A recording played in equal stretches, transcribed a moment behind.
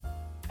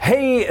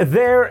Hey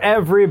there,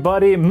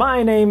 everybody.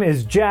 My name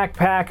is Jack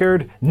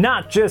Packard,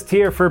 not just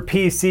here for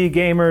PC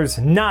gamers,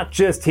 not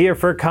just here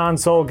for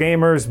console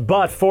gamers,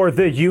 but for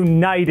the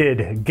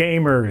United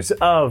Gamers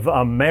of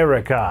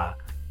America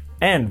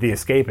and the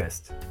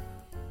Escapist.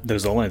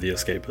 There's only the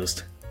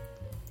Escapist.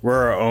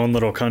 We're our own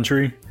little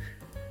country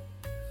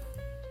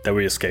that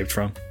we escaped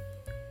from.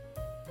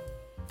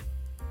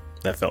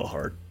 That felt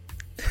hard.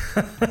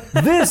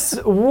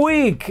 This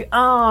week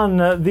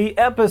on the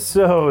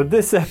episode, The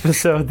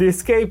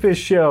Escapist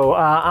Show,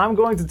 I'm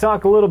going to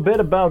talk a little bit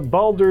about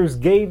Baldur's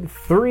Gate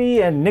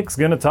 3, and Nick's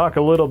going to talk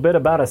a little bit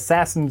about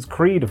Assassin's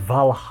Creed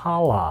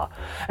Valhalla.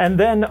 And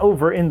then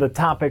over in the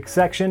topic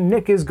section,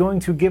 Nick is going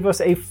to give us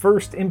a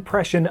first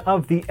impression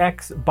of the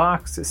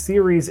Xbox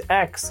Series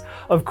X.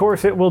 Of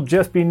course, it will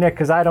just be Nick,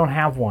 because I don't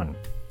have one.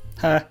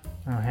 Huh.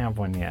 I don't have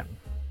one yet.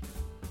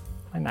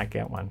 Might not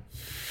get one.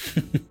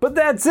 But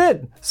that's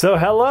it. So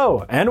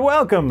hello and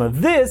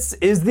welcome. This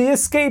is the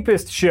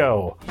Escapist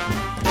Show.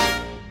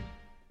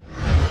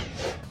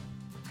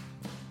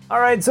 All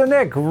right, so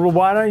Nick,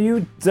 why don't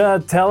you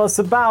tell us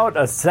about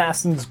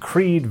Assassin's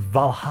Creed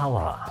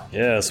Valhalla?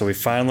 Yeah, so we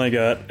finally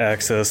got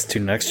access to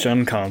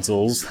next-gen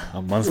consoles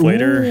a month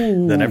later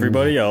than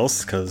everybody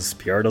else, because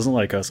PR doesn't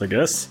like us, I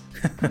guess.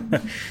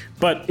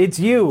 But it's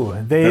you.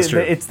 That's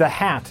true. It's the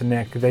hat,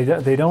 Nick.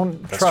 They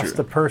don't trust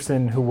the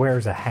person who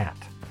wears a hat.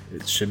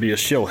 It should be a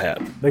shill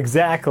hat.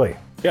 Exactly.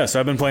 Yeah, so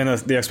I've been playing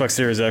the Xbox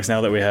Series X now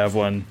that we have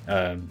one.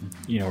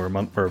 We're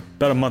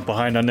about a month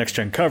behind on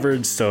next-gen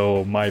coverage,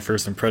 so my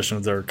first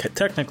impressions are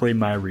technically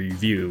my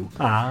review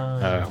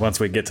once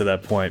we get to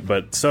that point.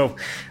 But so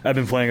I've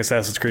been playing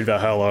Assassin's Creed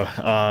Valhalla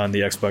on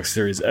the Xbox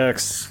Series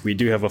X. We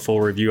do have a full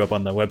review up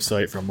on the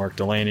website from Mark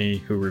Delaney,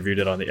 who reviewed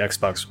it on the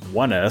Xbox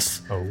One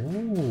S.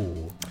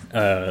 Oh.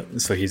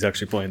 So he's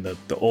actually playing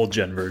the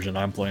old-gen version.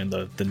 I'm playing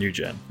the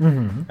new-gen.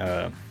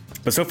 Mm-hmm.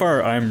 But so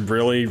far, I'm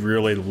really,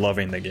 really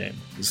loving the game.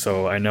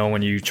 So I know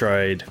when you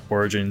tried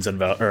Origins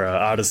and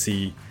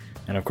Odyssey,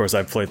 and of course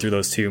I've played through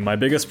those too, my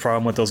biggest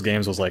problem with those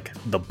games was like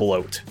the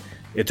bloat.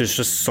 There's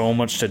just so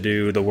much to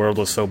do. The world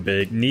was so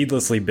big,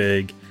 needlessly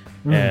big,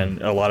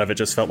 and a lot of it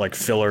just felt like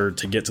filler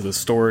to get to the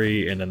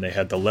story, and then they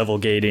had the level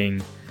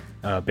gating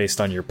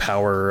based on your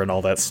power and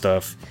all that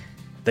stuff.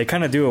 They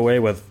kind of do away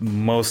with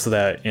most of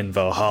that in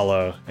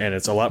Valhalla, and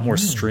it's a lot more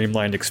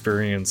streamlined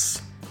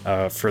experience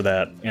for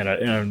that, and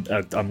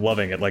I'm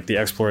loving it. Like, the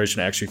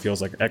exploration actually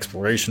feels like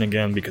exploration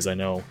again, because I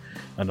know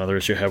another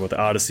issue I had with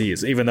Odyssey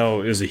is, even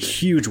though it was a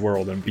huge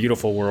world and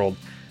beautiful world,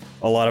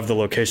 a lot of the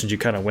locations you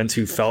kind of went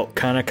to felt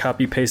kind of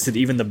copy pasted,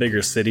 even the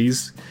bigger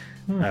cities.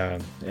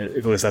 At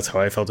least that's how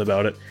I felt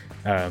about it.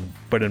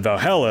 But in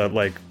Valhalla,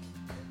 like,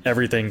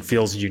 everything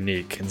feels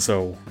unique, and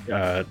so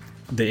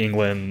the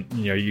England,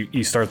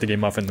 you start the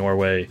game off in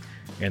Norway,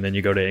 and then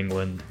you go to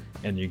England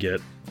and you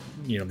get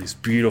these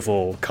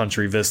beautiful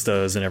country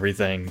vistas and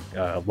everything,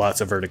 lots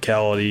of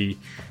verticality,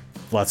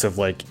 lots of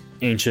like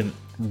ancient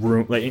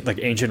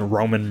ancient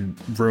Roman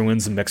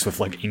ruins mixed with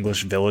like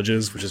English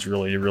villages, which is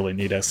really, really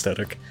neat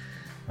aesthetic.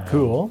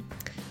 Cool.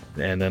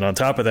 And then on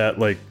top of that,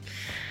 like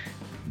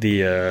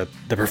the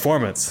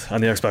performance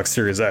on the Xbox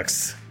Series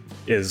X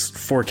is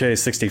 4K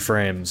 60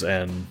 frames,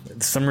 and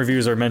some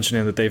reviews are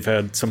mentioning that they've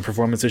had some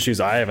performance issues.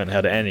 I haven't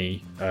had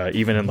any,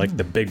 even in like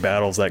the big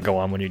battles that go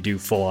on when you do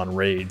full-on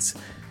raids.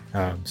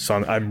 So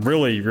I'm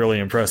really, really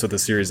impressed with the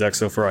Series X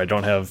so far. I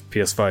don't have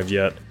PS5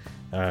 yet.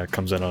 It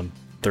comes in on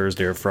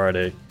Thursday or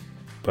Friday,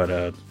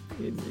 but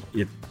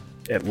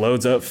it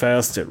loads up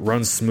fast. It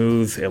runs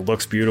smooth. It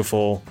looks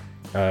beautiful,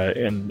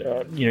 and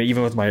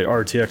even with my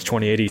RTX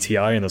 2080 Ti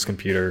in this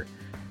computer,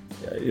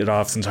 it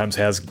oftentimes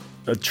has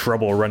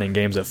trouble running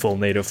games at full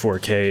native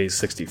 4K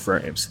 60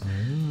 frames.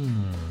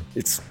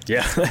 It's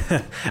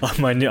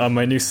on my new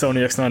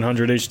Sony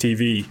X900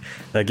 HTV,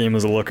 that game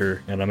is a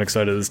looker, and I'm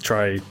excited to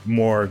try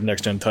more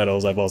next gen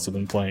titles. I've also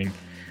been playing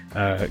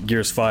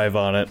Gears 5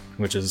 on it,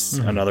 which is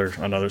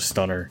another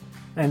stunner.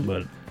 And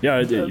but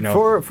yeah,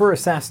 for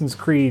Assassin's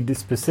Creed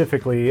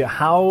specifically,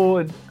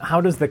 how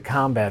does the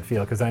combat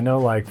feel? Because I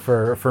know, like,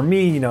 for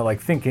me, like,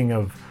 thinking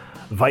of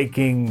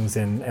Vikings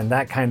and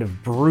that kind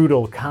of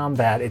brutal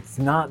combat,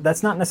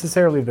 that's not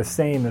necessarily the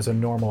same as a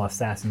normal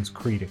Assassin's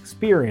Creed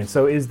experience.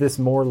 So is this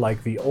more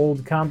like the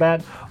old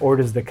combat, or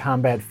does the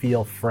combat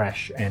feel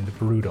fresh and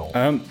brutal?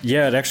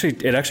 It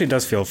actually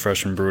does feel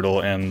fresh and brutal,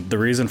 and the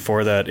reason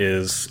for that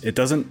is it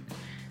doesn't.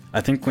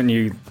 I think when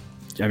you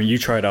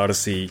tried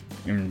Odyssey,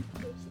 and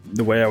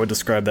the way I would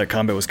describe that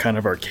combat was kind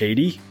of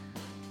arcadey.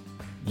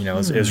 It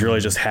was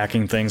really just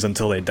hacking things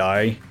until they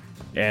die.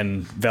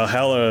 And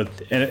Valhalla,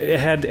 and it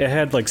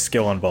had like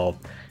skill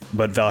involved,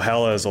 but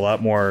Valhalla is a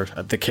lot more.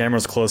 The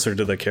camera's closer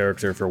to the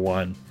character for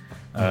one,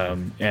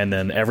 and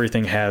then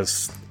everything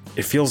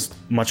it feels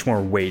much more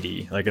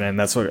weighty. Like, and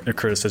that's what a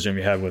criticism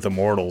you had with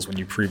Immortals when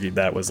you previewed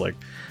that, was like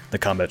the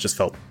combat just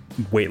felt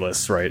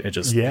weightless, right? It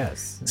just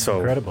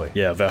incredibly.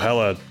 Yeah,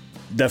 Valhalla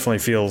definitely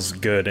feels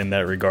good in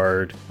that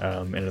regard,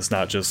 and it's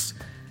not just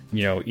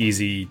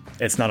easy.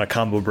 It's not a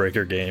combo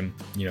breaker game.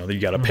 You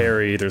got to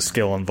parry. There's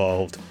skill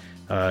involved.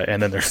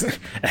 And then there's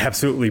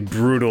absolutely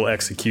brutal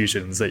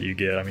executions that you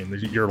get. I mean,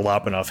 you're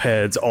lopping off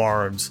heads,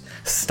 arms,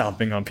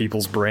 stomping on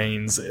people's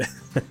brains,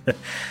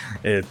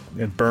 it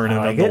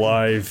burning them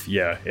alive.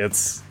 Yeah,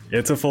 it's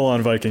a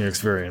full-on Viking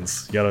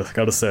experience.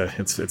 Gotta say,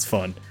 it's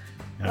fun.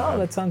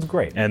 That sounds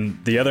great.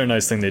 And the other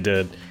nice thing they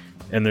did,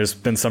 and there's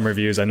been some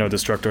reviews, I know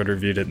Destructoid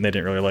reviewed it, and they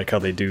didn't really like how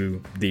they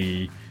do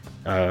the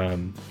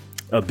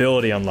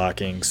ability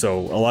unlocking. So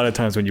a lot of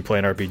times when you play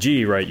an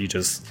RPG, right,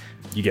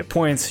 you get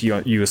points,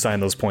 you assign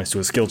those points to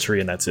a skill tree,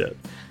 and that's it.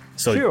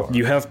 So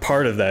you have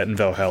part of that in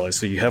Valhalla.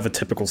 So you have a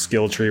typical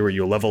skill tree where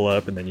you level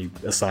up and then you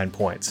assign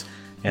points,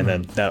 and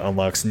then that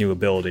unlocks new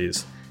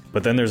abilities.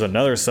 But then there's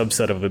another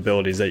subset of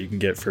abilities that you can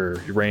get for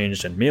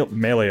ranged and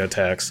melee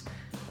attacks,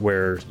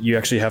 where you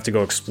actually have to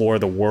go explore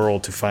the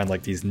world to find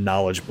like these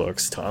knowledge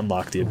books to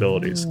unlock the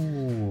abilities.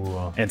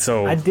 Ooh, and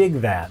so I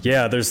dig that.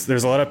 Yeah, there's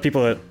a lot of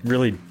people that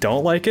really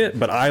don't like it,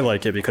 but I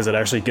like it because it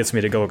actually gets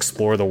me to go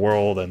explore the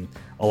world, and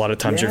a lot of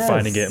times you're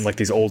finding it in like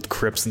these old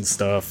crypts and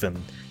stuff,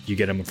 and you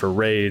get them for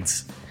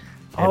raids.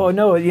 Oh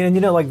no,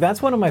 and like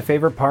that's one of my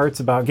favorite parts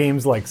about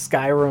games like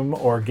Skyrim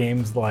or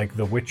games like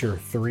The Witcher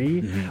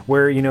 3,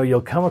 where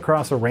you'll come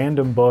across a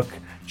random book,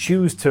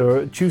 choose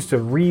to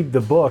read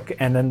the book,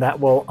 and then that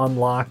will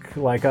unlock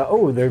like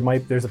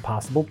there's a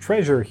possible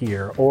treasure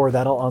here, or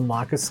that'll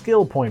unlock a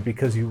skill point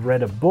because you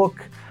read a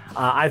book.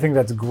 I think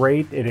that's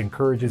great. It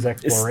encourages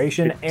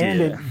exploration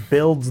and it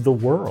builds the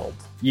world.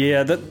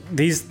 Yeah,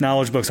 these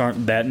knowledge books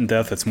aren't that in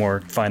depth. It's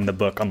more find the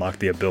book, unlock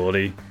the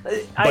ability.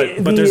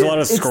 But there's a lot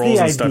of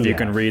scrolls and stuff you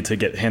can read to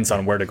get hints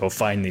on where to go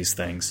find these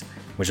things,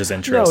 which is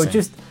interesting. No,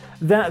 just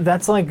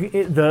that's like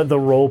the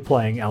role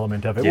playing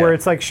element of it, where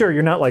it's like, sure,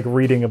 you're not like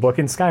reading a book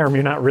in Skyrim.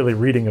 You're not really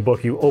reading a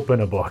book. You open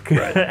a book,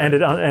 right.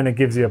 and it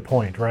gives you a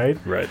point, right?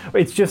 Right.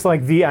 It's just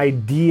like the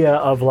idea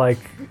of like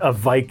a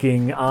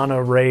Viking on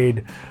a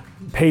raid,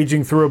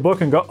 paging through a book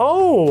and go,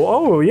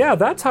 oh yeah,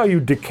 that's how you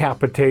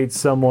decapitate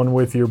someone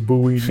with your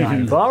Bowie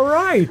knife. All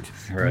right,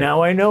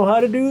 now I know how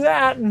to do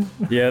that.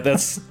 Yeah,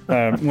 that's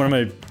one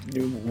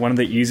of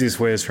the easiest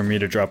ways for me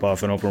to drop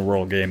off an open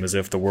world game is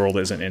if the world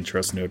isn't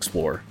interesting to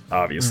explore,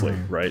 obviously,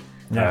 right?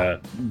 Yeah.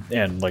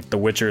 And like The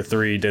Witcher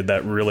 3 did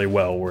that really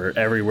well, where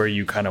everywhere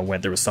you kind of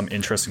went, there was some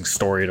interesting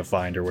story to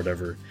find or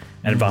whatever.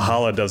 And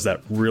Valhalla does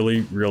that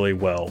really, really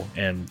well.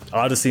 And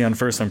Odyssey on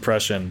first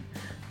impression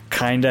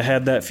kind of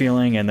had that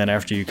feeling, and then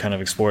after you kind of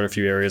explored a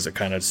few areas, it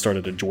kind of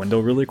started to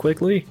dwindle really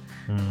quickly.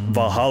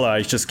 Valhalla,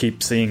 I just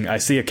keep seeing, I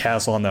see a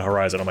castle on the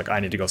horizon, I'm like, I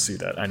need to go see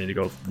that, I need to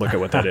go look at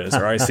what that is.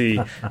 Or I see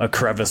a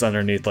crevice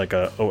underneath like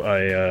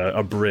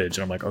a bridge,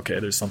 and I'm like, okay,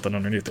 there's something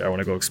underneath there, I want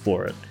to go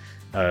explore it.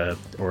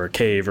 Or a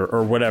cave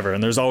or whatever,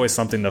 and there's always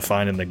something to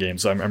find in the game,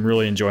 so I'm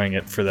really enjoying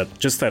it for that,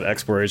 just that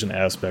exploration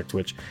aspect,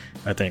 which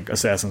I think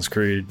Assassin's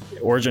Creed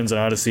Origins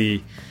and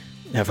Odyssey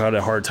have had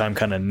a hard time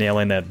kind of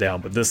nailing that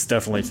down, but this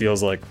definitely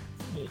feels like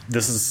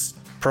this is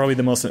probably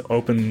the most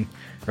open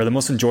or the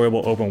most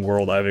enjoyable open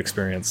world I've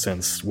experienced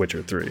since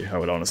Witcher 3, I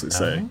would honestly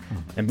say.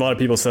 And a lot of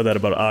people said that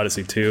about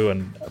Odyssey too,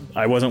 and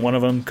I wasn't one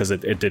of them because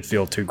it did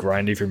feel too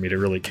grindy for me to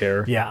really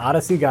care. Yeah,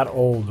 Odyssey got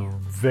old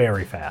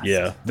very fast.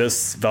 Yeah,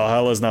 this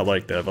Valhalla is not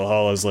like that.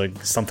 Valhalla is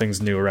like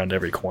something's new around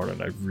every corner,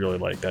 and I really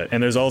like that.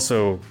 And there's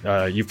also,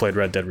 you've played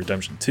Red Dead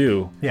Redemption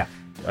 2. Yeah.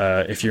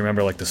 If you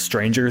remember like the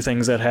stranger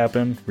things that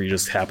happen, where you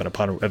just happen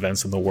upon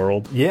events in the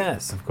world.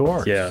 Yes, of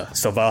course. Yeah,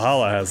 so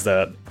Valhalla has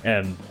that,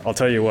 and I'll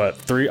tell you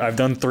what, I've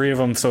done 3 of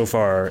them so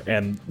far,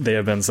 and they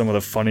have been some of the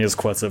funniest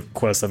quests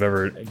I've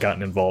ever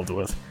gotten involved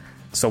with.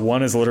 So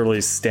one is literally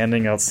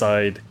standing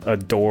outside a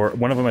door.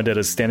 One of them I did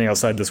is standing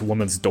outside this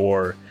woman's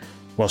door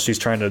while she's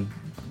trying to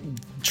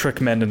trick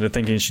men into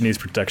thinking she needs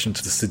protection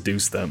to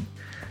seduce them.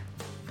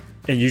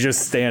 And you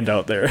just stand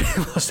out there,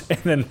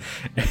 and then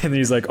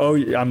he's like, "Oh,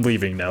 I'm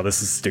leaving now.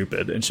 This is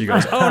stupid." And she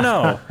goes, "Oh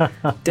no,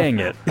 dang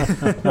it!"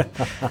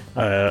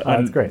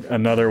 That's great.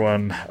 Another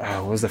one.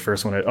 What was the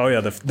first one?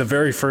 The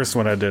very first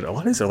one I did. A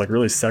lot of these are like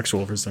really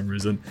sexual for some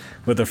reason.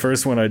 But the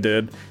first one I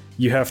did,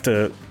 you have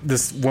to.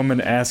 This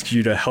woman asks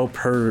you to help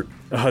her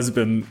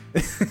husband,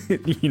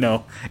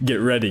 get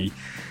ready.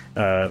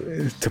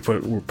 To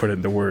put it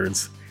into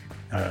words,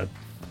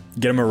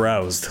 get him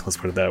aroused. Let's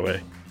put it that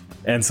way.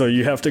 And so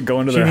you have to go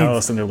into their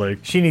house, and they're like...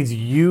 She needs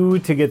you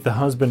to get the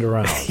husband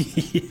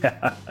aroused.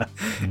 Yeah.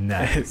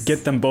 Nice.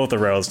 Get them both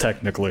aroused,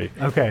 technically.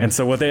 Okay. And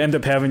so what they end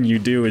up having you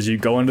do is you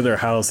go into their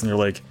house, and you're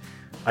like,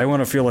 I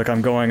want to feel like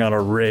I'm going on a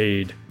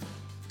raid,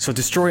 so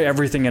destroy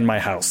everything in my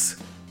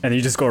house. And you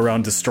just go around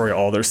and destroy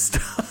all their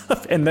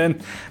stuff. And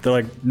then they're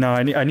like, no,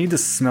 I need to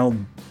smell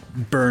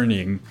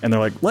burning. And they're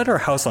like, let our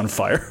house on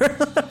fire.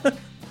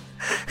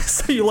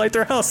 So you light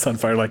their house on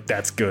fire. Like,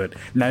 that's good.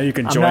 Now you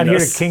can join us. I'm not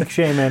here to kink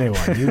shame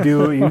anyone. You do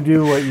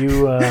what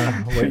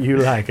you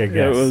like, I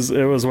guess.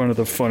 It was one of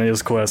the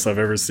funniest quests I've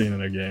ever seen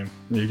in a game.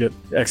 You get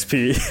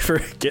XP for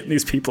getting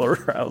these people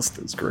aroused.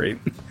 It's great.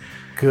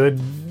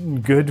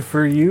 Good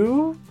for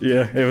you.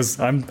 Yeah, it was.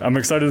 I'm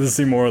excited to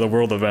see more of the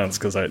world events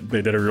because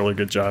they did a really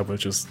good job.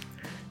 With just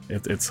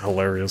it's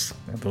hilarious.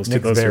 Those two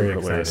are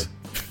hilarious.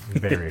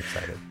 Very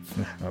excited.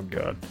 Oh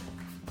god.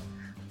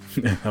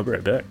 I'll be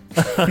right back.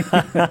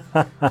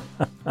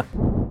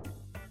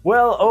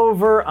 Well,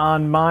 over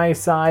on my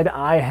side,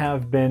 I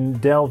have been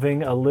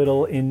delving a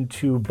little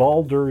into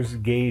Baldur's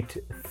Gate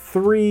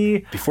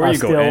 3. Before you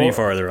go any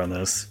farther on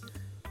this,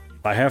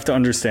 I have to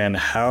understand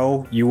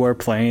how you are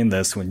playing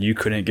this when you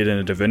couldn't get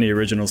into Divinity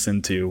Original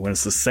Sin 2, when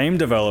it's the same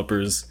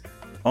developers,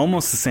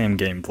 almost the same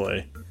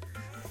gameplay.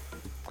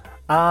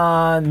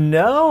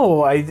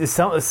 No,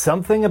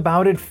 something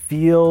about it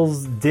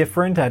feels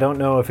different. I don't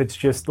know if it's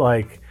just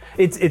like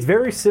it's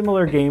very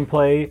similar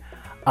gameplay.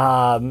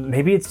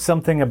 Maybe it's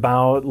something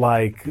about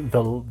like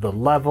the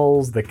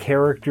levels, the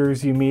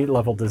characters you meet,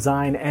 level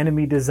design,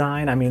 enemy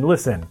design. I mean,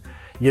 listen,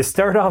 you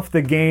start off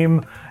the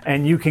game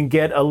and you can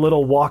get a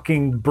little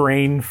walking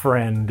brain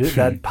friend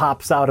that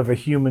pops out of a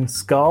human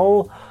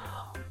skull.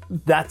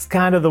 That's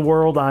kind of the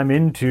world I'm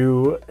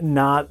into,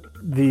 not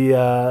the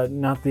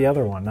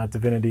other one, not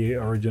Divinity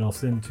Original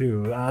Sin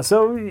 2.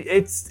 So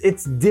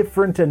it's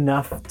different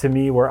enough to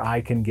me where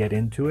I can get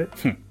into it.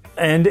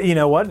 And you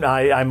know what?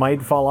 I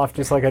might fall off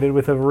just like I did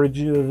with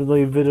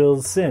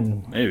Original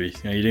Sin. Maybe. You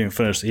didn't even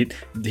finish.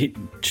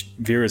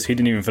 Viewers, he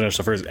didn't even finish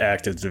the first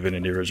act of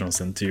Divinity Original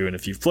Sin 2. And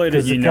if you've played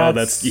it, you know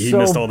he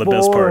missed all the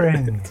best part.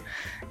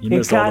 He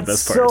missed all the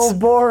best parts. So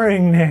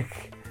boring,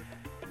 Nick.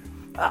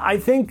 I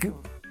think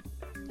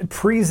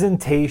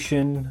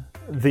presentation,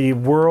 the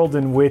world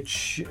in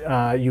which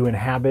you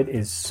inhabit,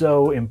 is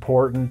so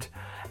important.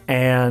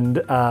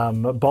 And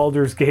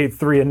Baldur's Gate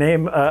 3,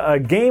 a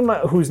game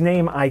whose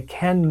name I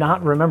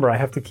cannot remember. I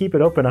have to keep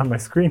it open on my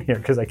screen here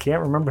because I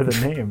can't remember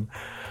the name.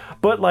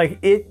 But like,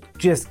 it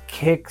just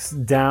kicks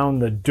down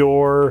the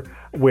door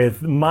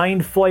with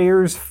mind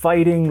flayers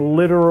fighting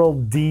literal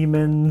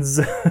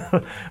demons,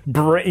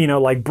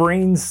 like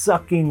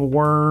brain-sucking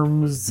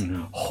worms,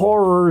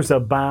 horrors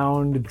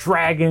abound,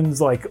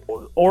 dragons, like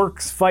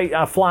orcs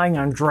flying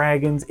on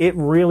dragons. It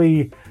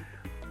really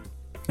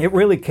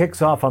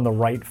kicks off on the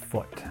right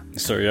foot.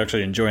 So you're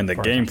actually enjoying the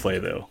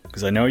gameplay, though,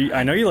 because I know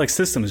you like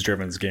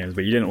systems-driven games,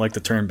 but you didn't like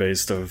the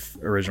turn-based of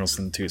Original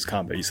Sin 2's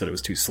combat. You said it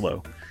was too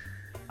slow.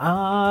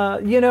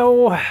 That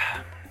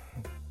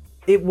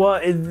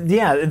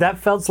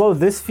felt slow.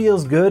 This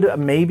feels good.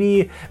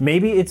 Maybe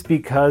it's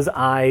because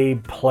I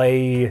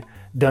play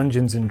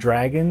Dungeons and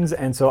Dragons,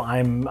 and so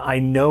I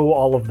know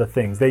all of the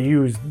things. They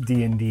use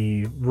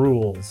D&D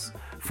rules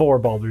for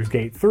Baldur's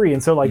Gate 3,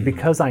 and so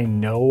because I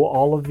know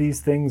all of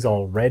these things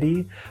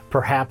already,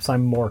 perhaps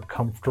I'm more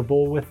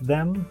comfortable with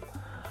them.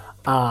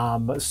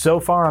 So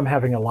far I'm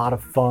having a lot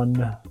of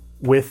fun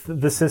with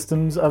the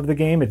systems of the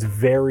game. It's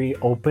very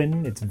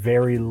open, it's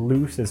very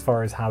loose as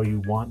far as how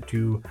you want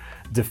to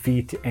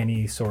defeat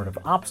any sort of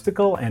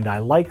obstacle, and I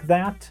like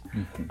that.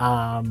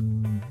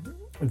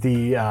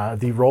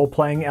 The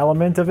role-playing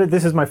element of it.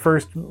 This is my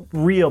first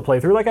real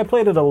playthrough. Like, I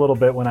played it a little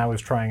bit when I was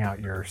trying out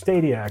your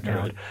Stadia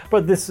account,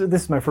 but this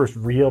is my first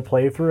real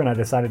playthrough, and I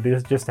decided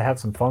just to have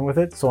some fun with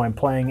it. So I'm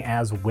playing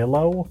as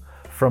Willow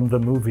from the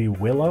movie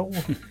Willow.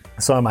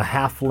 So I'm a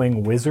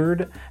halfling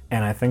wizard,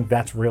 and I think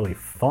that's really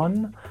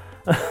fun.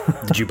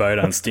 Did you buy it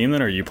on Steam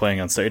then, or are you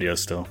playing on Stadia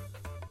still?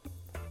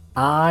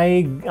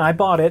 I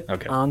bought it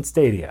on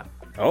Stadia.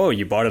 Oh,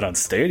 you bought it on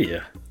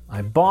Stadia.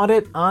 I bought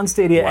it on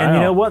Stadia, and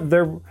you know what?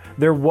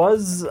 There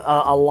was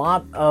a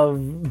lot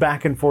of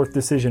back and forth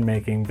decision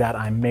making that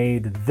I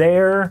made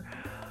there.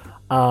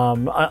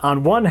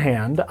 On one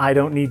hand, I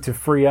don't need to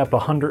free up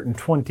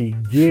 120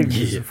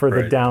 gigs for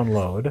the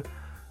download.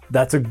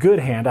 That's a good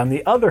hand. On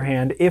the other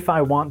hand, if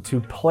I want to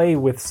play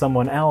with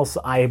someone else,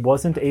 I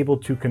wasn't able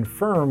to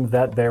confirm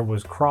that there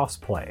was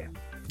crossplay.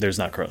 There's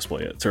not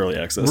crossplay yet. It's early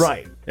access.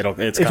 Right.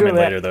 It's coming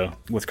later though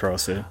with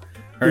cross save.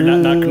 Or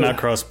not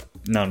cross.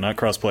 No, not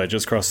crossplay.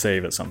 Just cross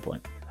save at some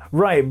point.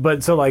 Right,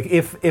 but so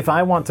if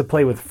I want to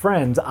play with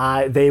friends,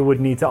 they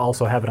would need to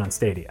also have it on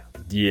Stadia.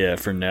 Yeah,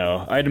 for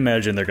now. I'd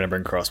imagine they're going to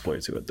bring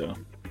crossplay to it though.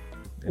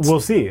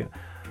 We'll see.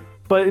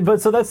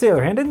 But so that's the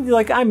other hand, and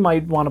I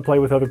might want to play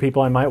with other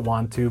people. I might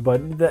want to,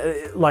 but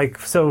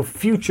so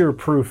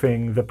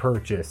future-proofing the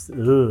purchase,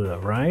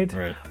 right?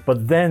 Right.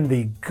 But then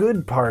the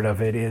good part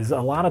of it is a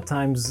lot of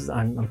times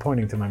I'm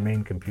pointing to my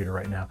main computer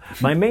right now.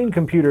 My main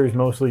computer is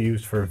mostly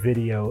used for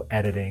video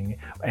editing,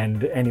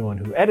 and anyone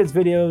who edits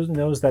videos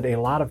knows that a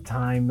lot of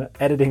time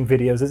editing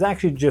videos is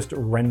actually just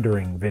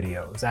rendering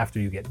videos. After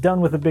you get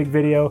done with a big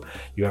video,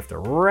 you have to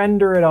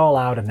render it all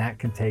out, and that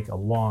can take a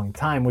long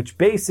time, which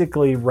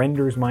basically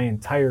renders my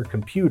entire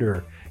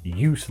computer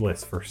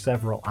useless for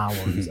several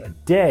hours a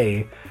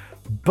day.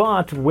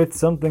 But with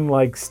something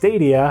like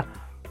Stadia,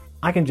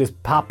 I can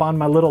just pop on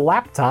my little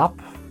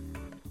laptop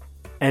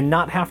and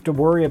not have to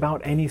worry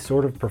about any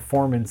sort of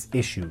performance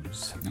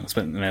issues. It's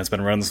been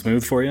running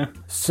smooth for you?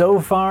 So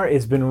far,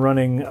 it's been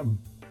running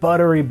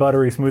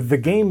buttery smooth. The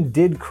game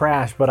did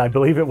crash, but I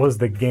believe it was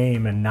the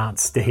game and not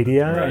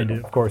Stadia. Right. And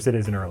of course, it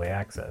is in early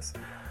access.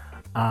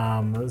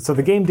 So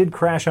the game did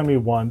crash on me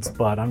once,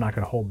 but I'm not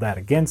going to hold that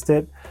against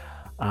it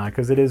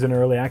because it is in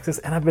early access,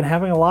 and I've been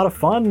having a lot of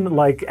fun,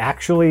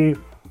 actually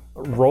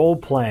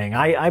role-playing.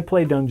 I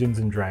play Dungeons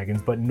and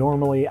Dragons, but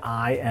normally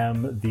I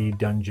am the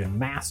dungeon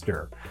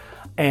master.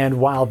 And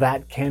while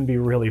that can be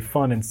really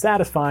fun and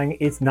satisfying,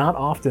 it's not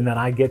often that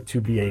I get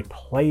to be a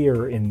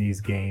player in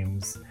these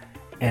games.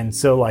 And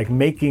so like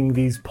making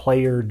these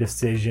player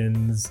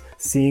decisions,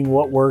 seeing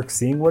what works,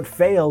 seeing what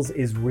fails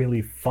is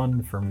really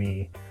fun for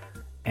me.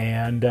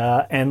 And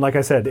like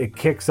I said, it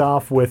kicks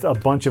off with a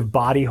bunch of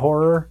body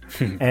horror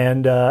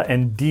and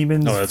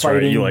demons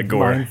fighting right. You like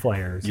gore. mind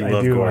flayers. You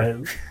love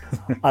gore.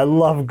 I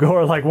love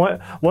gore. Like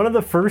one of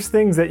the first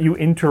things that you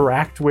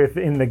interact with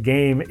in the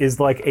game is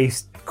like a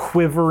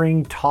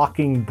quivering,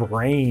 talking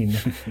brain,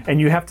 and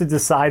you have to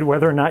decide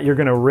whether or not you're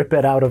going to rip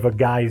it out of a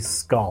guy's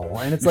skull.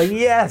 And it's like,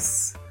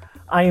 yes,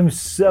 I am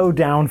so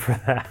down for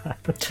that.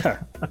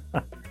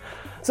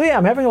 So yeah,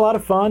 I'm having a lot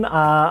of fun.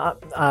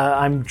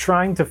 I'm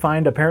trying to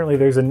find, apparently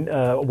there's a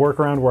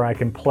workaround where I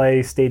can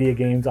play Stadia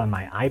games on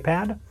my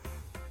iPad.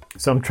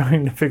 So I'm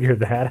trying to figure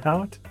that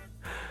out,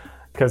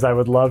 because I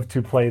would love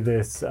to play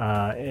this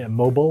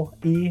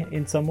mobile-y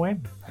in some way.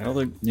 I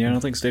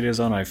don't think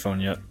Stadia's on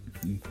iPhone yet.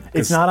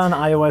 It's not on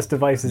iOS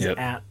devices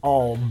at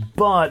all,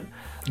 but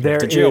there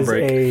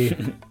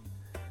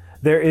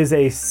is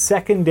a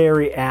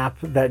secondary app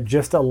that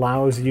just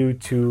allows you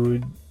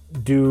to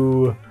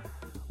do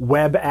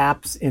web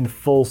apps in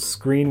full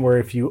screen, where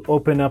if you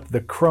open up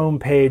the Chrome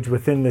page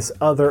within this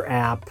other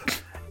app,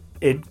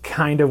 it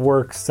kind of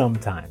works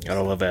sometimes.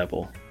 Gotta love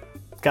Apple.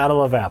 Gotta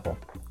love Apple.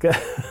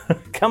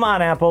 Come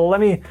on, Apple. Let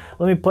me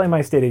play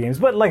my Stadia games.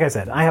 But like I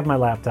said, I have my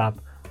laptop.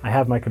 I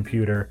have my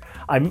computer.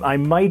 I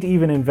might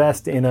even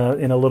invest in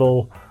a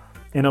little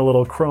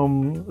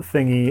Chrome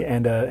thingy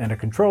and a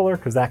controller,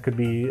 because that could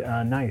be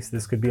nice.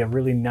 This could be a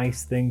really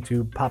nice thing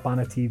to pop on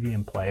a TV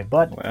and play.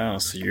 But wow,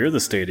 so you're the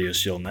Stadia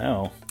shill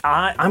now.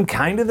 I'm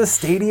kind of the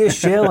Stadia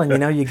shill,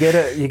 and you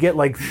get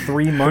like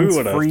 3 months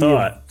free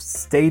of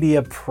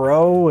Stadia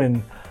Pro,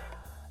 and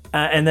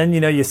then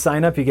you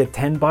sign up, you get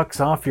 $10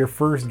 off your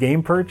first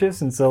game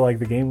purchase, and so like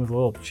the game was a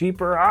little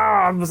cheaper.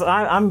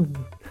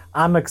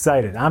 I'm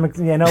excited.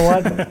 You know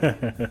what?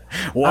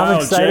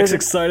 Wow, Jack's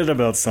excited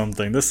about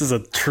something. This is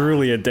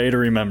truly a day to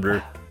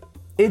remember.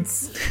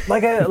 It's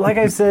like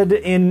I said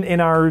in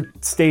our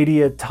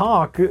Stadia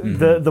talk.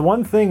 Mm-hmm. The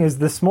one thing is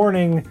this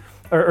morning,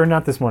 or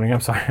not this morning. I'm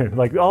sorry.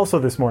 Like also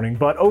this morning,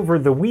 but over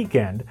the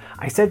weekend,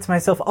 I said to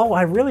myself, "Oh,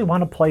 I really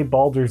want to play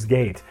Baldur's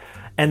Gate."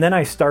 And then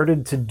I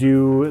started to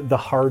do the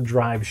hard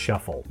drive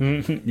shuffle.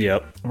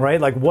 Yep.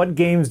 Right? Like, what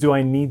games do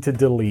I need to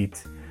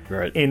delete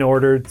in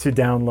order to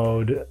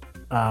download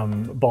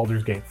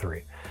Baldur's Gate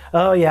 3?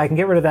 Oh, yeah, I can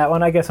get rid of that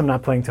one. I guess I'm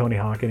not playing Tony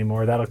Hawk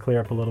anymore. That'll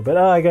clear up a little bit.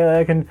 Oh, I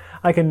can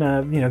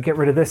get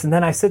rid of this. And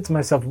then I said to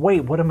myself,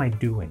 wait, what am I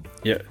doing?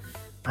 Yeah.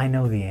 I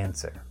know the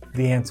answer.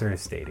 The answer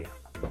is Stadia.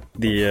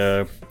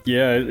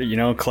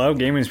 Cloud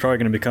gaming is probably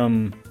going to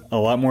become a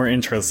lot more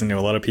interesting to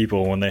a lot of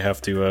people when they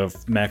have to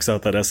max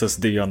out that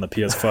SSD on the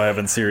PS5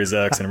 and Series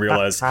X and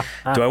realize,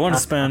 do I want to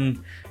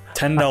spend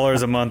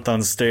 $10 a month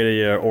on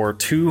Stadia or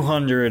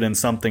 $200 and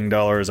something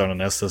on an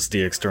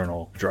SSD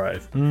external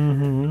drive?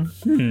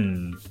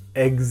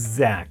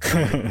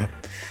 Exactly.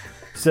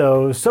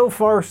 So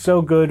far,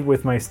 so good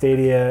with my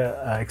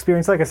Stadia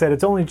experience. Like I said,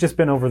 it's only just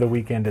been over the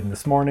weekend and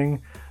this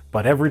morning,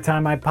 but every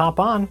time I pop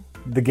on,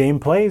 the game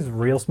plays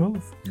real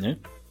smooth. Yeah,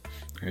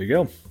 there you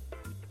go.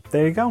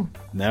 There you go.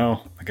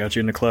 Now, I got you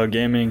into cloud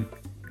gaming.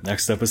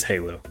 Next up is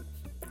Halo.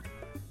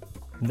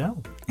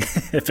 No.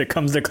 If it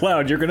comes to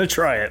cloud, you're going to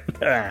try it.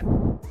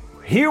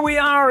 Here we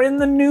are in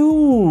the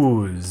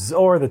news,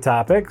 or the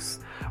topics,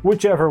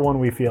 whichever one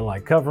we feel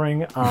like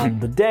covering on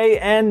the day.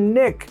 And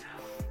Nick,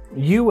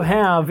 you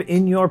have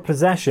in your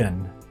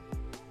possession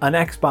an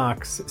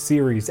Xbox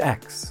Series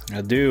X.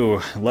 I do.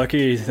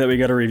 Lucky that we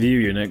got a review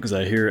unit, because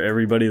I hear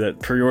everybody that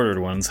pre-ordered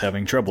one's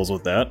having troubles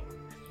with that.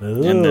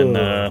 Ooh. And then,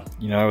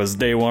 I was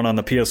day one on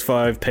the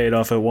PS5, paid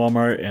off at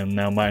Walmart, and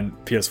now my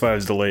PS5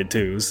 is delayed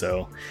too,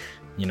 so,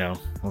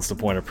 what's the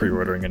point of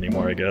pre-ordering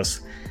anymore, I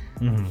guess.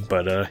 Mm-hmm.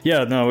 But, I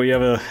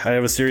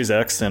have a Series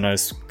X, and I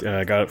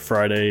got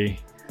it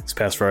this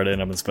past Friday,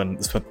 and I've been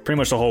spent pretty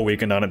much the whole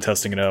weekend on it,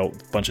 testing it out,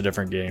 a bunch of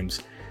different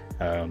games.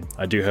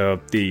 I do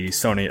have the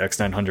Sony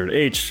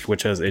X900H,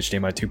 which has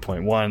HDMI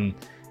 2.1,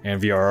 and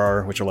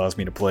VRR, which allows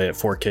me to play at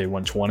 4K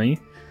 120.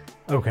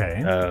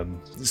 Okay.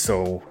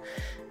 So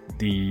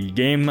the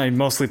game I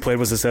mostly played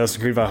was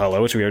Assassin's Creed Valhalla,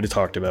 which we already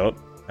talked about.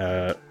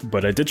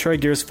 But I did try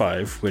Gears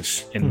 5,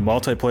 which in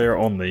multiplayer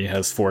only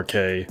has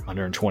 4K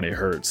 120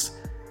 hertz.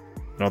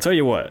 And I'll tell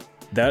you what,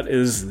 that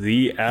is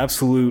the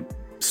absolute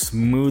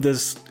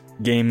smoothest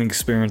gaming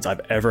experience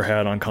I've ever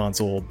had on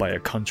console by a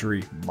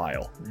country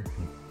mile.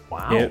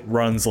 Wow. It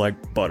runs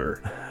like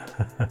butter.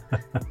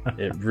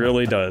 It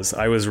really does.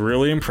 I was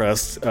really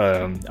impressed.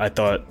 I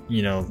thought,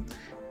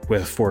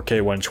 with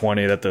 4K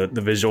 120 that the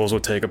visuals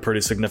would take a pretty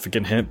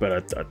significant hit,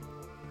 but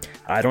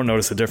I don't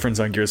notice a difference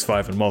on Gears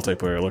 5 in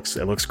multiplayer.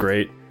 It looks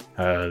great.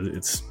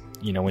 It's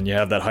when you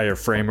have that higher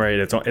frame rate,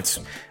 it's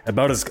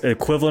about as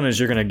equivalent as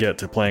you're going to get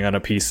to playing on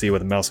a PC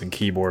with a mouse and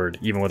keyboard,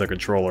 even with a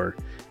controller,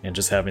 and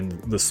just having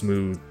the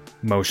smooth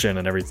motion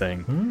and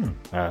everything.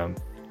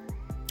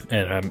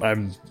 And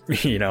I'm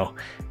you know,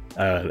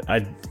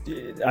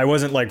 I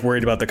wasn't like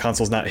worried about the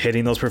consoles not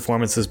hitting those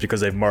performances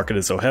because they've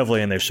marketed so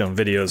heavily and they've shown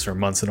videos for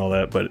months and all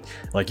that. But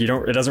like, it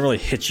doesn't really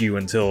hit you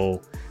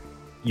until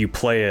you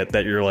play it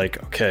that you're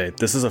like, okay,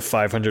 this is a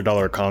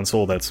 $500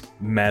 console that's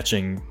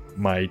matching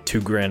my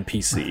 $2,000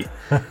 PC.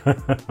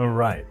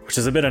 Right. Which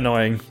is a bit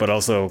annoying, but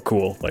also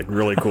cool, like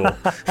really cool.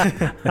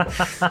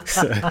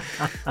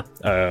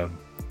 I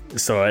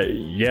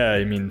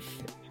mean,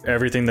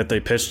 everything that they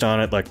pitched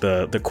on it, like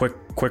the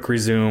quick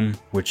resume,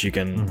 which you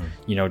can,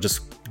 you know,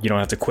 just, you don't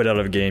have to quit out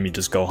of a game, you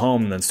just go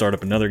home and then start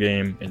up another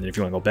game, and if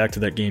you want to go back to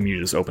that game, you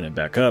just open it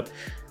back up.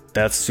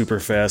 That's super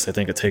fast. I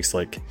think it takes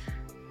like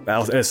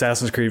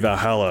Assassin's Creed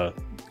Valhalla,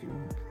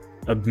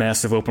 a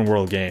massive open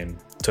world game,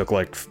 took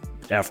like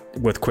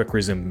with quick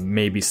resume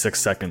maybe 6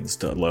 seconds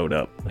to load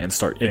up and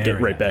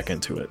get right back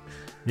into it.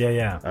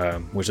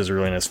 Which is a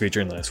really nice feature.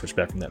 And then I switched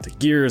back from that to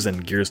Gears,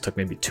 and Gears took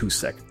maybe 2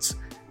 seconds,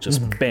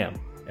 just bam.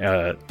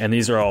 And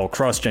these are all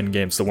cross-gen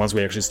games. The ones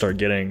we actually start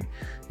getting,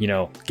 you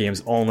know,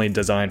 games only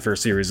designed for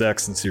Series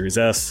X and Series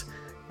S,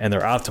 and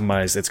they're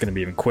optimized. It's going to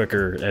be even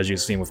quicker, as you've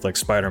seen with like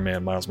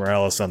Spider-Man Miles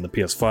Morales on the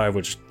PS5,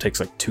 which takes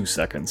like 2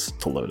 seconds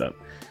to load up.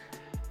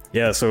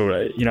 Yeah,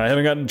 so you know, I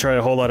haven't gotten to try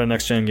a whole lot of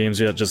next-gen games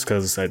yet, just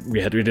because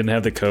we didn't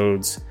have the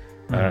codes.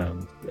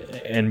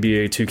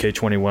 NBA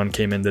 2K21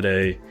 came in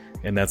today,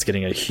 and that's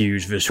getting a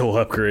huge visual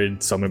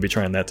upgrade, so I'm going to be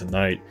trying that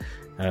tonight.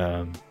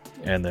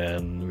 And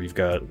then we've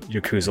got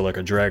Yakuza Like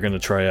a Dragon to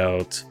try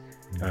out.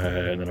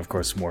 And then, of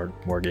course,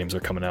 more games are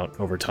coming out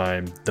over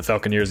time. The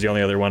Falconeer is the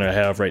only other one I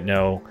have right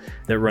now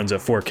that runs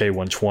at 4K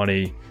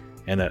 120.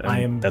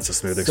 And that's a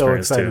smooth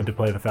experience, too. So excited to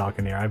play the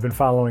Falconeer. I've been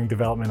following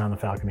development on the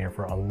Falconeer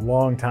for a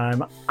long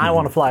time. I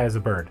want to fly as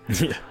a bird.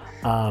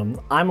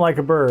 I'm like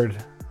a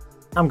bird.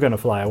 I'm going to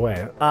fly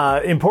away.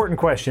 Important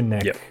question,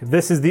 Nick. Yep.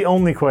 This is the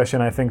only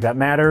question I think that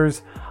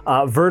matters.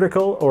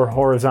 Vertical or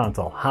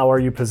horizontal? How are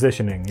you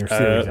positioning your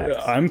Series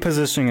X? I'm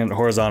positioning it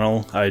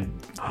horizontal.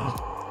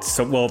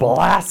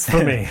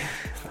 Blasphemy.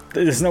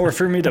 There's nowhere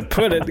for me to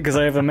put it because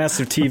I have a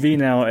massive TV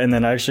now, and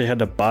then I actually had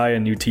to buy a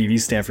new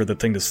TV stand for the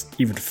thing to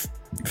even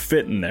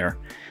fit in there,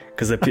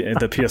 because the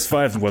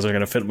PS5 wasn't going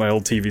to fit my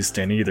old TV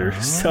stand either.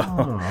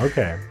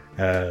 Okay.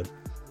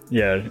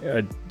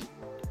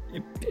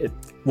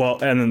 Well,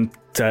 and then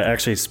to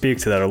actually speak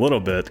to that a little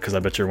bit, because I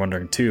bet you're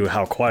wondering too,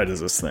 how quiet is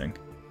this thing?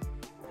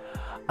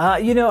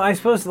 You know, I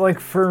suppose like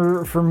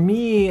for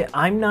me,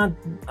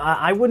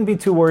 I wouldn't be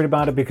too worried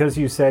about it, because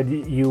you said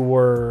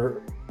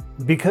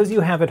because you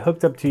have it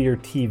hooked up to your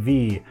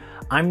TV.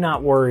 I'm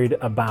not worried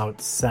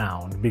about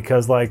sound,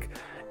 because like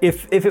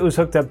if it was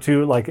hooked up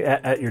to like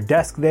at your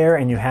desk there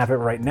and you have it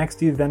right next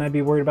to you, then I'd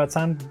be worried about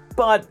sound.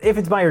 But if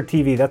it's by your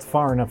TV, that's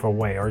far enough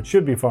away, or it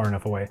should be far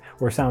enough away,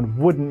 where sound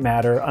wouldn't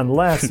matter,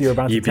 unless you're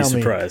about to tell me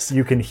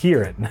you can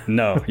hear it.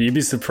 No, you'd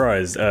be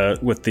surprised.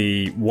 With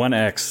the One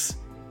X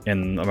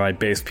and my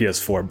base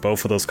PS4,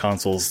 both of those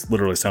consoles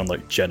literally sound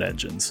like jet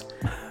engines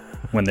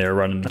when they were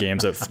running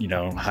games at, you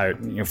know, high.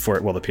 The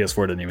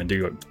PS4 didn't even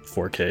do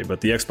 4K,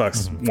 but the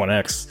Xbox One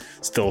X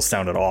still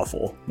sounded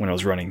awful when I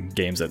was running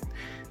games at,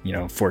 you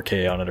know,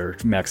 4K on it or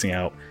maxing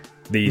out.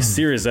 The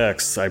Series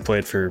X, I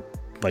played for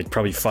like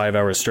probably 5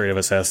 hours straight of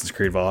Assassin's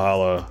Creed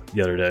Valhalla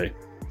the other day.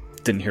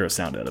 Didn't hear a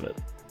sound out of it.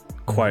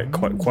 Quiet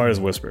as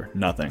a whisper.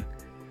 Nothing.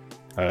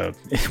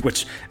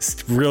 Which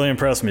really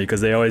impressed me,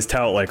 because they always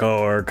tout like, oh,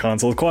 our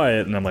console's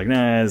quiet, and I'm like,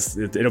 nah,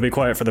 it'll be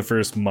quiet for the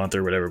first month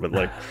or whatever, but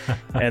like,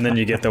 and then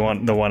you get the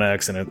One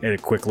X, and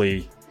it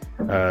quickly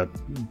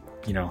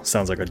you know,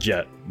 sounds like a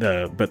jet.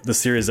 But the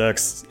Series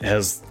X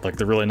has like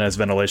the really nice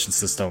ventilation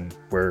system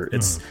where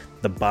it's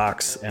the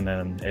box and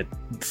then it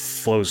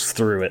flows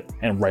through it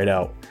and right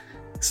out,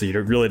 so you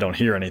really don't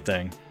hear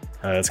anything.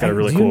 It's got a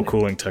really cool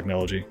cooling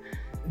technology.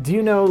 Do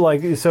you know,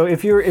 like, so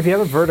if you have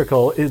a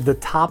vertical, is the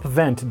top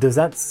vent, does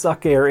that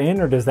suck air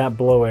in or does that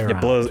blow air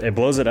out? It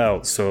blows it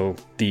out, so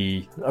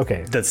the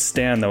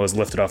stand that was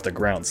lifted off the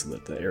ground so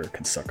that the air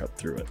can suck up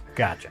through it.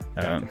 Gotcha.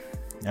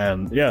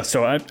 And yeah,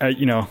 so I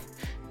you know,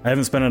 I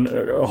haven't spent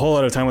a whole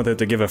lot of time with it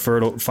to give a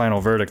final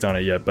verdict on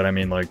it yet, but I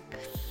mean, like,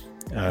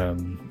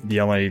 the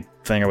only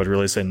thing I would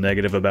really say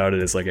negative about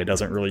it is like it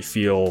doesn't really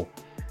feel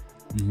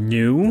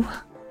new.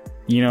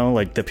 You know,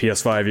 like the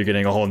PS5, you're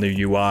getting a whole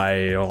new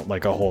UI,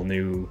 like a whole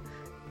new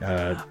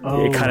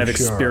kind of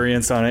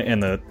experience on it,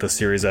 and the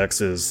Series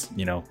X is,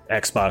 you know,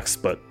 Xbox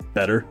but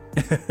better.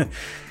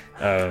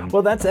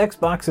 Well, that's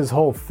Xbox's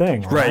whole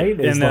thing, right?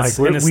 And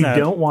we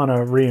don't want to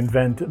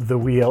reinvent the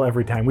wheel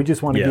every time. We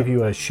just want to give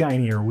you a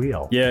shinier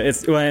wheel. Yeah,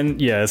 it's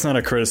not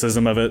a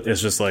criticism of it. It's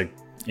just like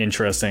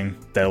interesting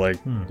that, like,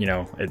 you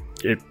know,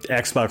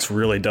 Xbox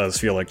really does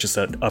feel like just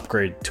an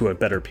upgrade to a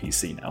better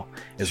PC now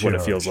is what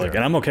it feels like,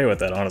 and I'm okay with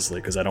that,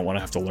 honestly, because I don't want to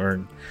have to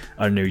learn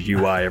a new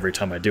UI every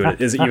time I do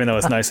it. Even though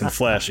it's nice and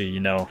flashy, you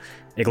know,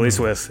 at least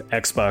with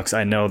Xbox,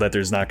 I know that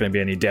there's not going to be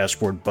any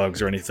dashboard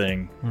bugs or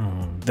anything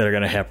that are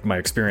going to hamper my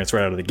experience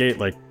right out of the gate,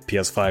 like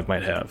PS5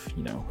 might have.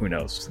 You know, who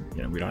knows?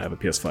 You know, we don't have a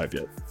PS5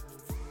 yet.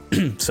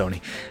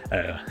 Sony.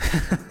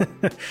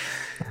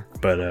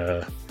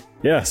 But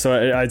Yeah,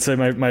 so I'd say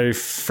my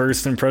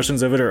first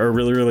impressions of it are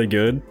really, really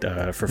good.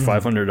 For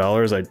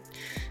 $500,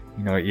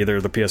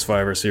 either the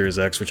PS5 or Series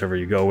X, whichever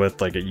you go with,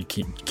 like you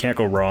can't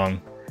go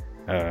wrong.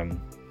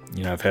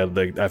 I've had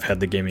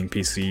the gaming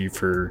PC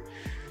for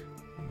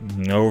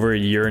over a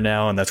year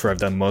now, and that's where I've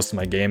done most of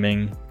my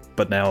gaming.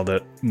 But now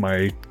that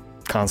my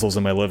consoles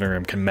in my living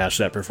room can match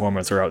that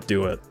performance or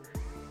outdo it,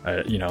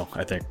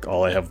 I think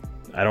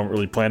I don't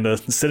really plan to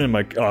sit in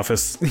my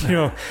office,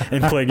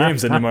 and play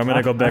games anymore. I'm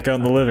gonna go back out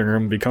in the living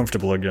room and be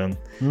comfortable again.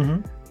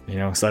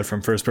 Aside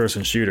from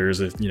first-person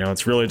shooters,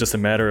 it's really just a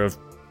matter of,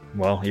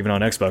 well, even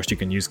on Xbox you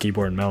can use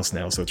keyboard and mouse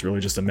now, so it's really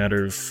just a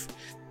matter of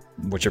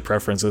what your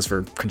preference is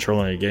for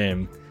controlling a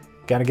game.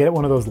 Got to get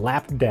one of those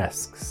lap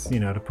desks,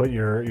 to put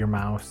your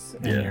mouse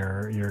and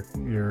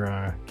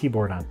your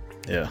keyboard on.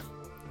 Yeah,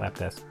 lap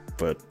desk.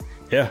 But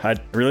yeah, I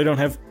really don't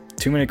have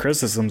too many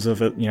criticisms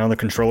of it. The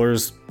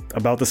controller's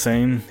about the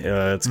same.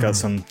 It's got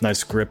some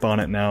nice grip on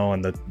it now,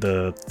 and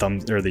the thumb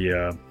or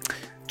the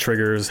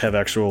triggers have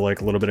actual a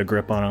little bit of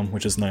grip on them,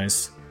 which is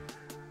nice.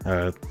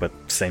 But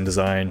same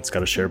design. It's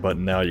got a share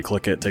button now. You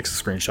click it, takes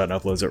a screenshot, and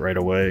uploads it right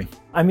away.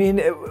 I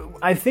mean,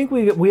 I think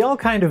we all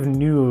kind of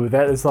knew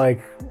that it's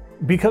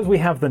because we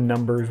have the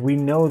numbers, we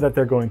know that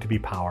they're going to be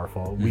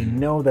powerful. We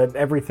know that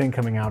everything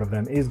coming out of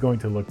them is going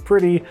to look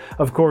pretty.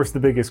 Of course, the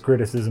biggest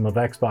criticism of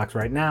Xbox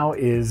right now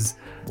is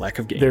lack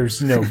of games.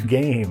 There's no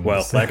games.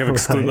 Well, lack of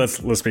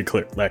let's be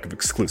clear, lack of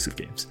exclusive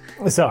games.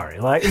 Sorry,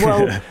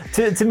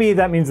 to me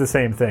that means the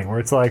same thing. Where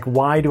it's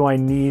why do I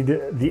need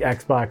the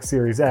Xbox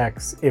Series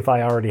X if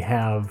I already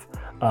have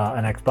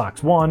an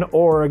Xbox One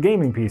or a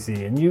gaming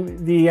PC?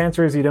 And the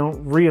answer is you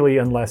don't really,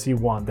 unless you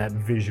want that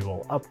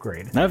visual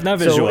upgrade. Not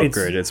visual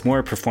upgrade, it's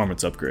more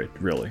performance upgrade,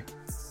 really.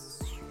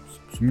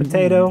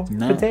 Potato.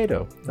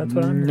 That's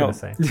what I'm gonna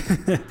say.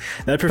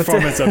 That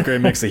performance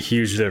upgrade makes a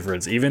huge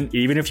difference. Even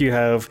if you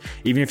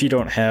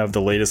don't have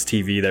the latest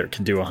TV that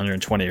can do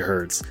 120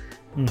 hertz,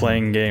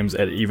 playing games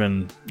at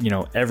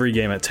every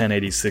game at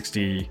 1080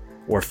 60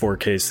 or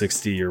 4K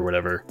 60 or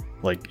whatever,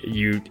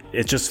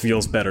 it just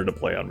feels better to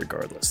play on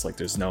regardless.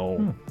 There's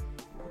no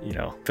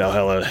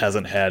Valhalla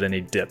hasn't had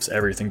any dips.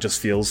 Everything just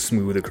feels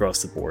smooth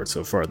across the board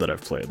so far that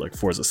I've played.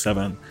 Forza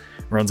 7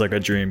 runs like a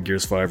dream.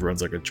 Gears 5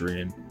 runs like a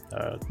dream.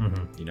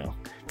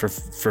 For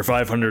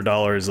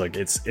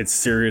 $500, it's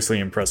seriously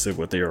impressive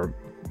what they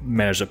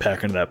managed to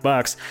pack into that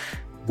box.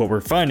 What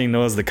we're finding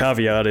though is the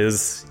caveat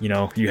is,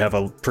 you have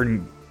a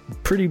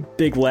pretty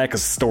big lack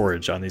of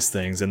storage on these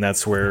things, and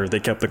that's where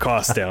they kept the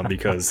cost down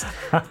because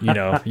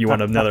you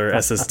want another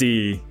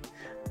SSD,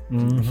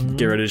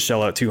 get ready to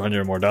shell out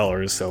 $200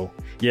 more. So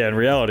yeah, in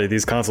reality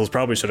these consoles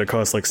probably should have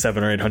cost $700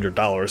 or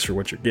 $800 for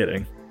what you're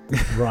getting.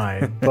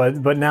 Right,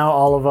 but now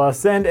all of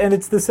us, and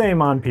it's the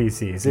same on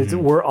PCs.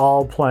 We're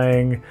all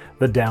playing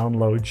the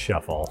download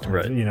shuffle.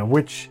 Right.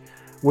 Which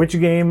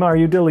game are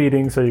you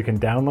deleting so you can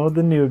download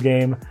the new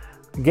game?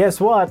 Guess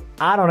what?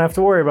 I don't have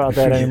to worry about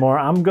that anymore.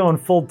 I'm going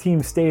full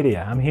Team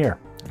Stadia. I'm here.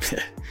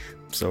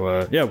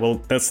 So,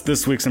 that's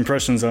this week's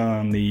impressions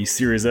on the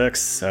Series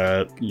X.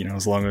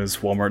 As long as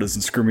Walmart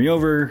doesn't screw me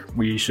over,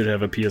 we should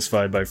have a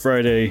PS5 by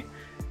Friday,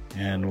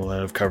 and we'll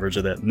have coverage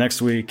of that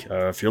next week.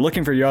 If you're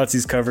looking for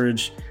Yahtzee's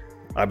coverage,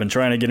 I've been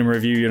trying to get him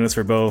review units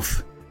for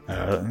both.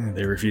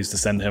 They refuse to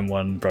send him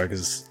one, probably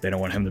because they don't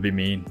want him to be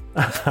mean.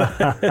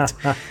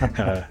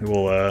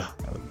 We'll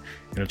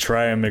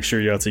try and make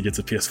sure Yahtzee gets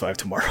a PS5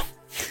 tomorrow.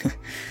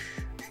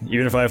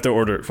 Even if I have to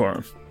order it for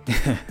him.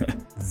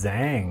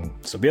 Zang.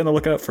 So be on the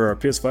lookout for our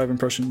PS5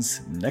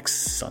 impressions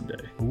next Sunday.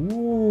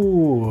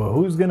 Ooh,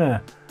 who's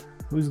gonna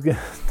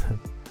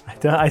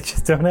I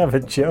just don't have a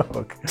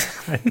joke.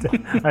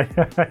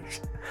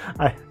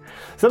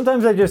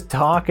 Sometimes I just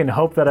talk and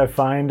hope that I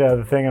find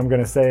the thing I'm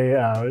gonna say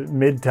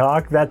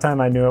mid-talk. That time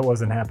I knew it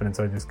wasn't happening,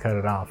 so I just cut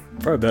it off.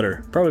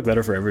 Probably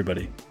better for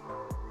everybody.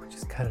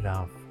 Just cut it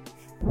off.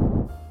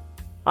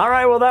 All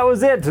right, well, that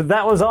was it.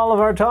 That was all of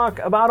our talk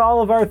about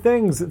all of our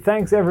things.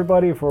 Thanks,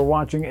 everybody, for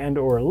watching and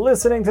or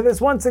listening to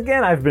this. Once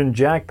again, I've been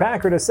Jack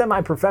Packard, a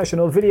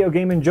semi-professional video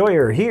game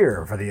enjoyer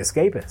here for The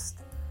Escapist.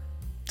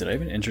 Did I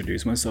even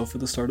introduce myself at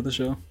the start of the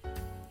show?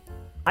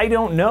 I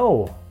don't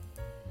know.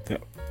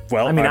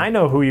 Well, I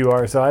know who you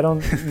are, so I don't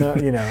know,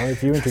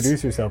 if you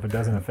introduce yourself, it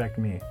doesn't affect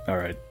me. All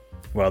right.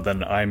 Well,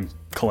 then I'm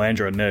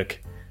Calandra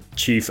Nick,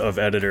 chief of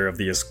editor of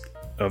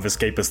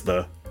Escapist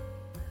the...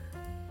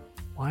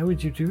 Why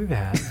would you do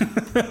that?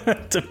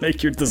 To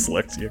make your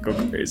dyslexia go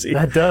crazy.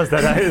 That does.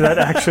 That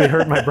actually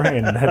hurt my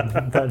brain.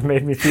 That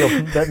made me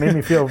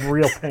feel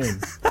real pain.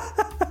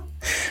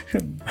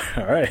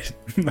 All right.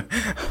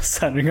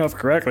 Signing off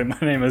correctly. My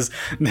name is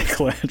Nick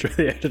Calandra,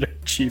 the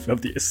editor-in-chief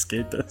of The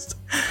Escapist.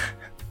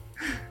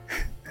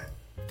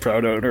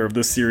 Proud owner of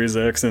the Series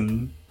X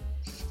and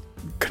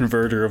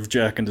converter of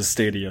Jack into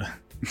Stadia.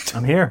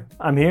 I'm here.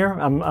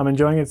 I'm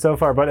enjoying it so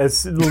far. But as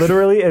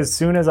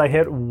soon as I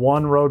hit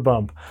one road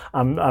bump,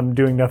 I'm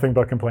doing nothing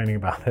but complaining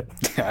about it.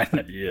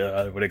 Yeah,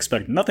 I would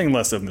expect nothing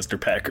less of Mr.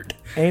 Packard.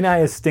 Ain't I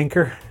a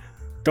stinker?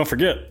 Don't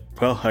forget.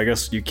 Well, I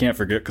guess you can't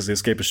forget because the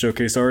Escapist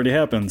Showcase already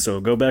happened.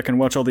 So go back and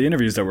watch all the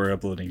interviews that we're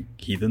uploading,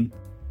 heathen.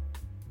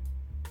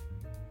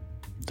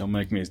 Don't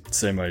make me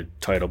say my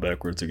title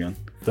backwards again.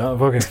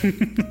 Okay.